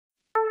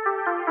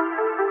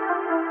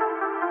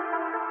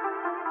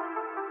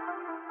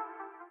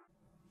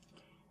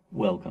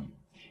Welcome.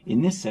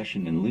 In this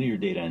session in linear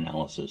data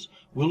analysis,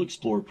 we'll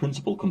explore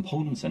principal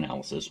components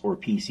analysis, or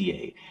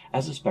PCA,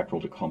 as a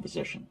spectral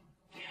decomposition.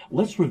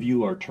 Let's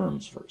review our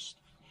terms first.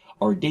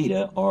 Our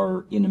data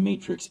are in a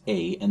matrix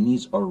A, and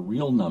these are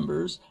real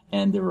numbers,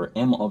 and there are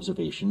m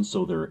observations,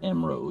 so there are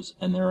m rows,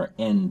 and there are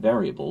n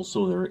variables,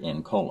 so there are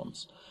n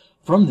columns.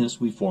 From this,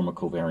 we form a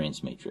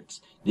covariance matrix.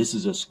 This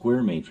is a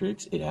square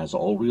matrix. It has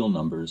all real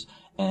numbers,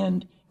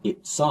 and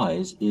its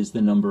size is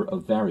the number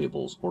of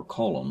variables or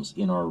columns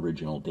in our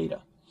original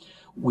data.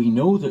 We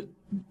know that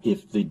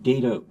if the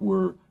data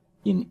were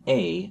in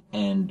A,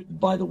 and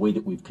by the way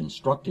that we've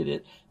constructed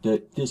it,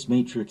 that this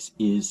matrix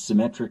is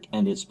symmetric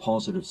and it's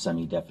positive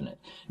semi-definite.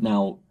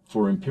 Now,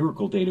 for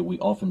empirical data, we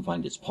often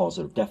find it's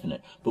positive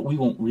definite, but we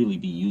won't really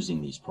be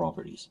using these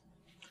properties.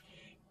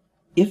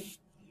 If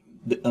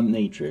a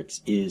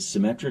matrix is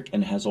symmetric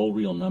and has all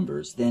real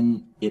numbers,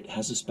 then it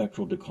has a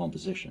spectral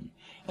decomposition.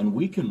 And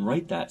we can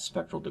write that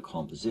spectral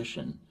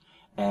decomposition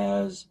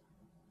as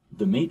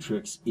the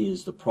matrix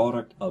is the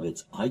product of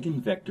its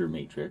eigenvector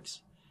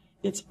matrix,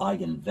 its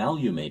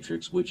eigenvalue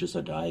matrix, which is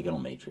a diagonal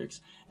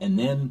matrix, and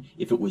then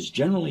if it was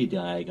generally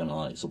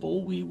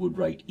diagonalizable, we would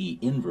write E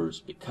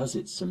inverse. Because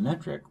it's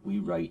symmetric, we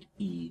write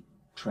E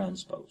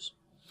transpose.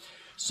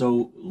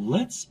 So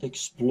let's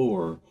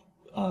explore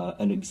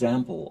an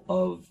example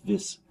of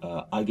this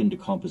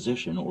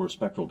eigendecomposition or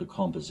spectral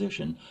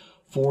decomposition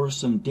for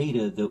some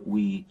data that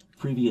we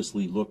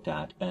previously looked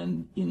at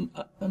and in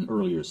an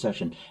earlier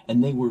session,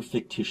 and they were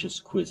fictitious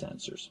quiz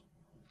answers.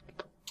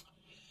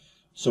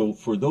 So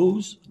for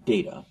those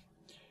data,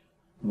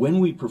 when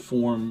we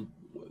form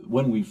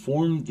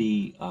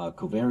the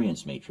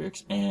covariance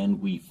matrix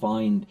and we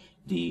find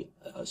the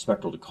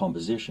spectral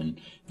decomposition,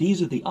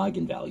 these are the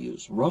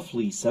eigenvalues,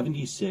 roughly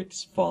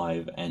 76,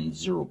 5, and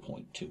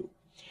 0.2.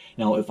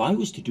 Now, if I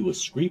was to do a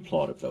scree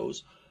plot of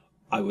those,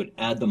 I would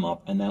add them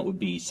up, and that would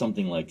be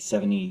something like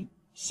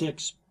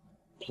 76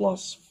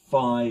 plus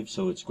 5,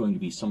 so it's going to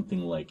be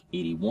something like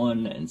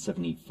 81, and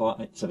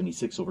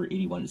 76 over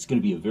 81. It's going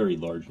to be a very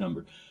large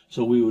number.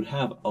 So we would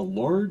have a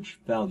large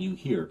value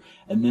here,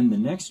 and then the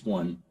next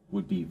one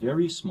would be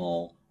very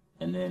small,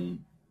 and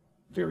then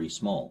very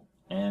small.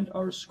 And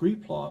our scree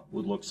plot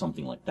would look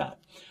something like that.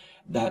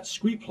 That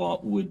scree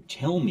plot would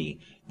tell me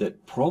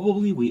that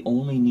probably we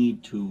only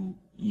need to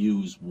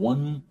use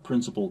one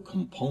principal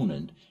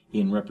component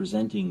in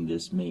representing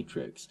this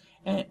matrix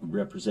and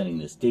representing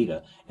this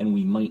data, and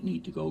we might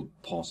need to go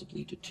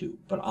possibly to two.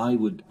 But I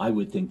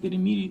would think that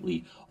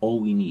immediately all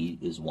we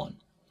need is one.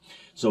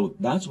 So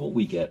that's what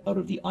we get out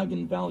of the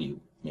eigenvalue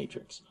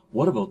matrix.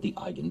 What about the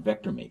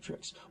eigenvector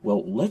matrix?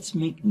 Well, let's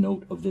make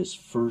note of this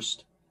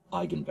first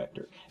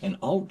eigenvector, and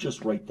I'll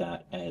just write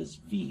that as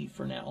V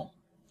for now.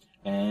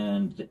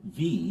 And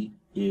V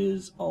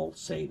is, I'll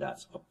say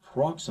that's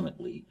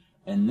approximately,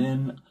 and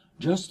then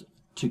just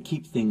to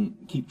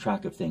keep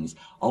track of things,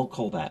 I'll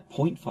call that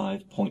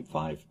 0.5,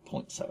 0.5,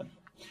 0.7.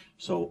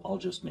 So I'll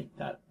just make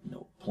that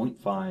note.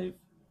 0.5,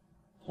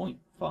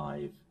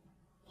 0.5,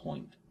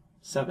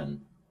 0.7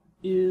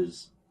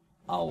 is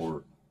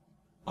our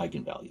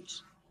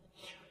eigenvalues.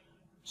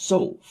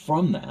 So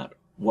from that,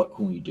 what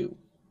can we do?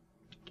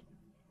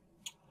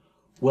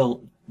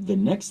 Well, the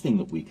next thing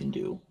that we can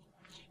do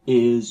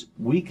is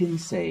we can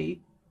say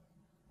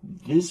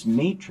this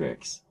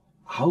matrix,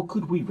 how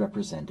could we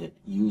represent it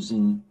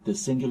using the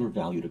singular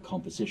value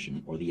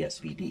decomposition, or the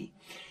SVD?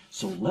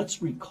 So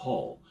let's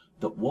recall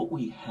that what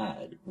we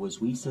had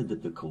was we said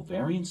that the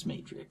covariance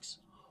matrix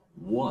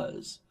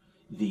was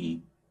the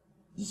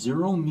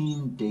zero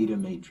mean data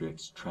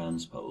matrix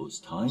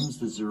transpose times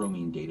the zero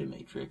mean data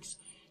matrix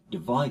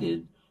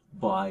divided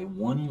by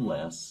one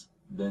less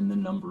than the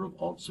number of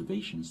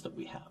observations that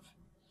we have.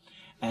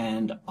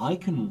 And I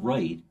can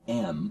write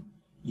M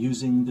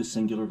using the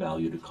singular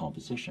value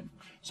decomposition.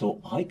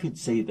 So I could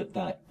say that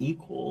that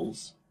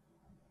equals,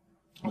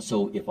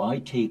 so if I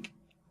take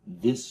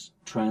this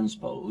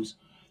transpose,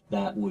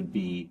 that would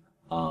be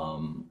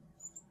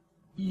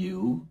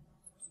U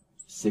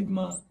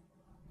sigma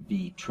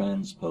V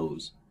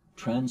transpose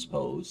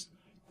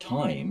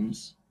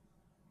times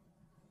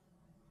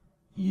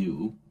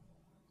U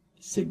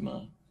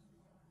sigma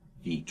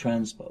V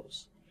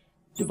transpose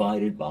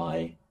divided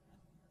by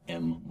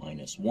M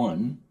minus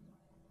 1,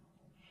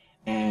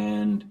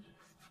 and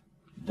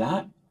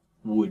that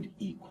would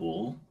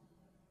equal,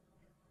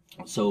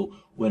 so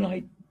when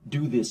I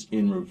do this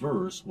in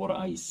reverse, what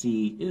I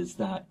see is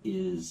that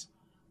is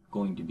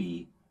going to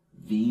be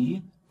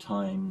V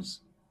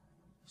times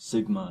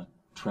sigma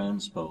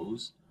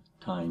transpose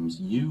times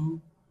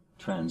U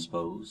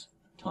transpose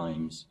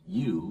times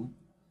U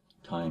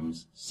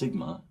times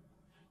sigma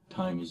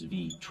times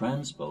V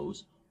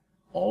transpose,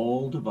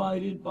 all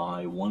divided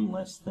by one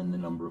less than the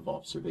number of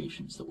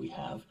observations that we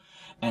have.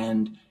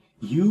 And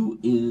U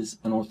is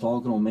an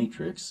orthogonal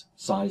matrix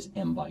size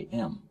m by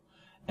m.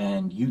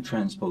 And U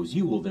transpose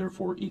U will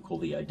therefore equal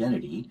the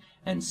identity,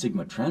 and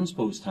sigma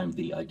transpose times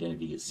the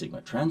identity is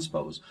sigma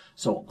transpose.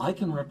 So I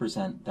can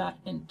represent that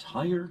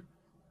entire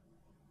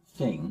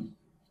thing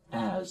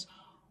as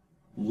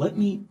let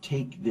me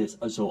take this,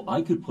 so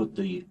I could put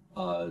the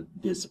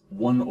this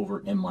 1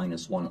 over m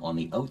minus 1 on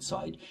the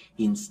outside.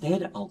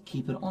 Instead, I'll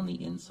keep it on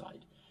the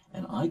inside.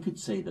 And I could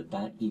say that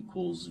that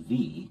equals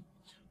V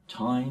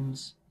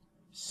times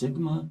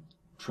sigma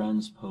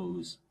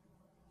transpose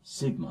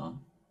sigma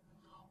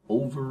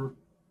over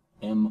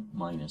m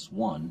minus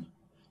 1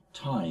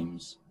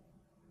 times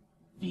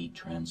V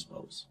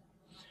transpose.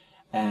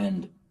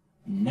 And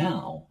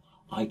now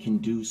I can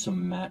do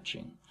some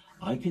matching.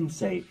 I can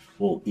say,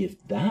 well,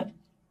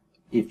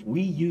 if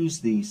we use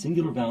the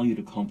singular value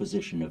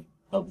decomposition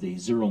of the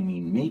zero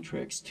mean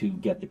matrix to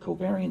get the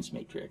covariance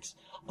matrix,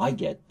 I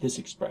get this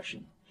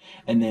expression.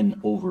 And then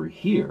over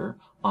here,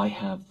 I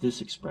have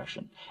this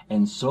expression.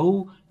 And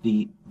so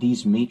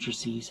these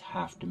matrices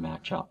have to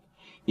match up.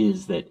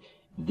 Is that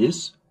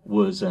this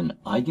was an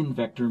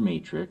eigenvector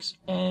matrix,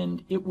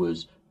 and it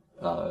was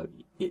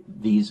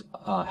these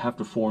have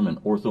to form an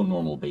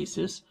orthonormal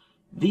basis.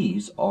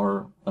 These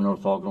are an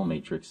orthogonal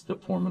matrix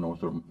that form an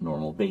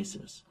orthonormal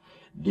basis.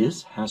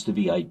 This has to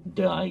be a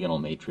diagonal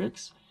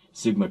matrix.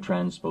 Sigma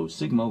transpose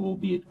sigma will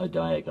be a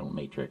diagonal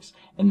matrix.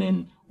 And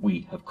then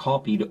we have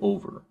copied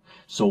over.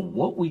 So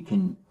what we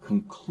can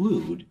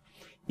conclude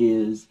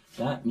is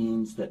that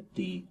means that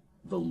the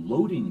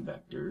loading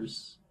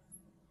vectors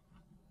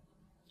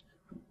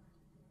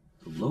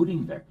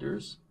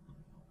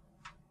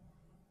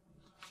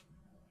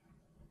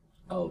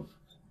of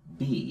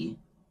B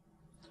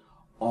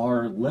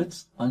are,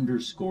 let's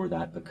underscore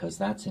that because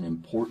that's an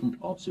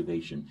important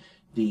observation.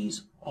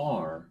 These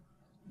are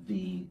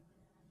the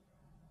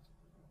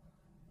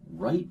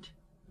right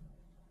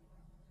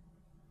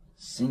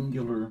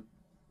singular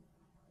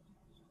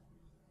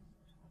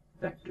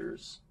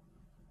vectors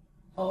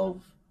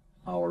of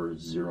our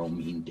zero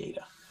mean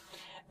data.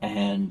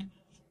 And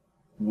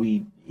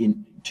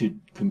to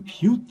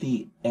compute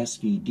the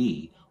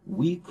SVD,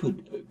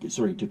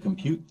 to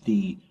compute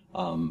the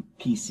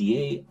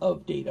PCA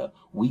of data,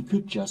 we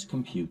could just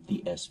compute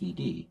the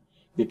SVD.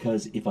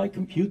 Because if I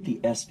compute the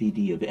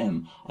SVD of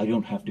M, I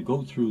don't have to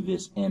go through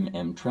this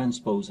MM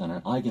transpose and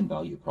an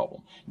eigenvalue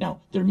problem. Now,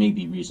 there may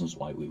be reasons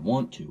why we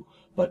want to,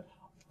 but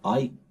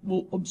I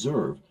will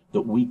observe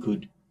that we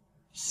could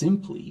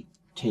simply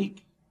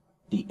take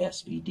the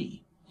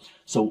SVD.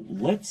 So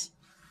let's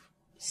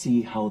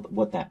see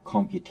what that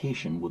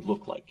computation would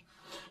look like.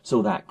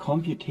 So that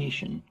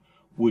computation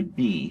would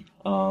be,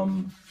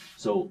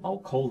 so I'll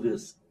call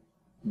this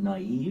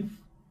naive.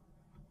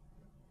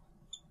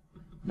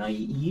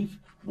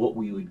 What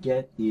we would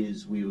get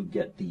is we would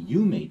get the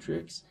U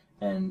matrix,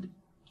 and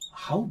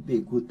how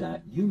big would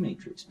that U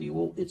matrix be?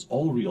 Well, it's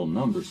all real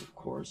numbers, of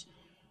course,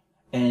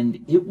 and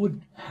it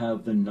would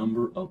have the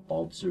number of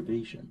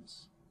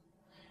observations.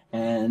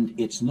 And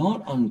it's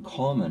not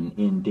uncommon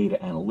in data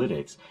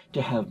analytics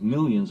to have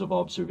millions of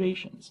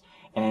observations.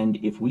 And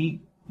if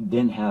we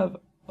then have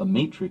a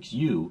matrix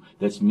U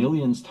that's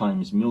millions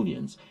times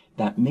millions,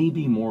 that may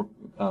be more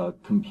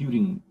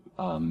computing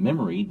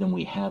memory than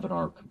we have in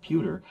our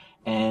computer,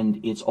 and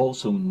it's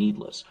also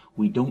needless.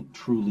 We don't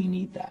truly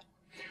need that.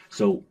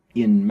 So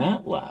in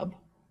Matlab,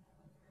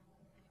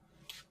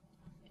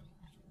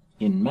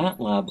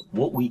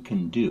 what we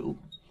can do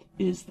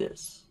is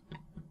this.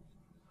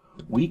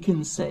 We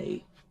can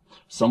say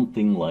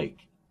something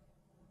like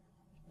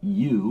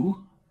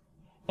U,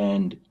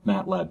 and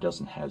Matlab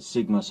doesn't have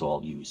sigma, so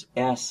I'll use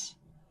S,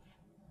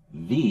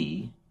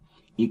 V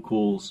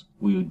equals,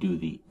 we would do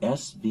the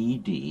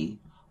SVD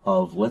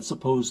of, let's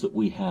suppose that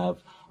we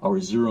have our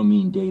zero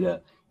mean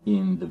data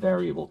in the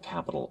variable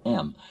capital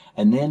M.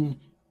 And then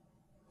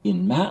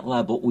in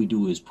Matlab, what we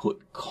do is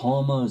put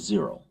comma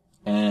 0.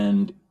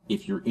 And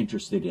if you're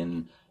interested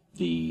in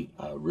the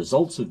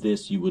results of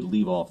this, you would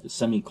leave off the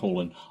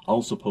semicolon.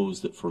 I'll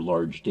suppose that for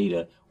large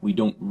data, we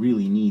don't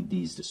really need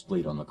these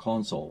displayed on the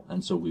console,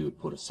 and so we would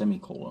put a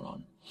semicolon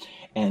on.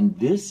 And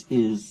this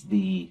is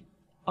the,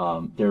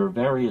 there are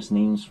various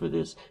names for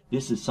this.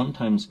 This is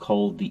sometimes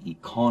called the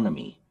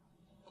economy.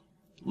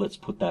 Let's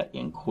put that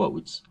in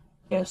quotes,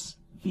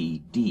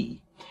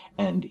 SVD.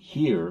 And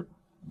here,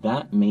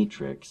 that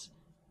matrix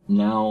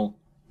now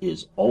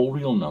is all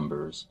real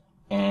numbers,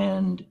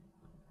 and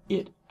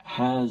it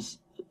has,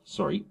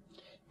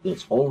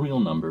 it's all real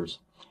numbers,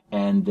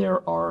 and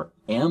there are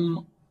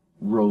M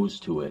rows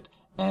to it,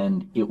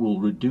 and it will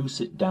reduce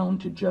it down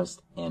to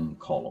just N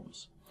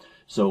columns.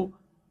 So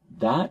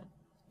that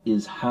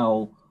is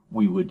how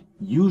we would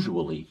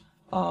usually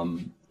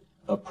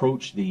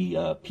approach the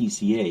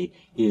PCA.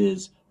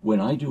 Is when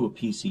I do a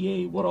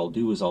PCA, what I'll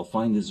do is I'll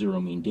find the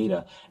zero mean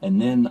data,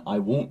 and then I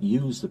won't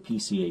use the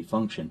PCA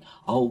function.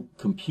 I'll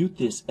compute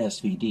this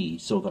SVD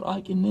so that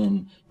I can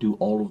then do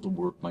all of the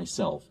work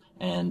myself,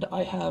 and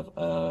I have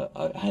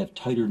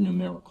tighter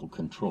numerical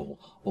control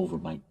over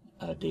my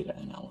data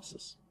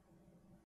analysis.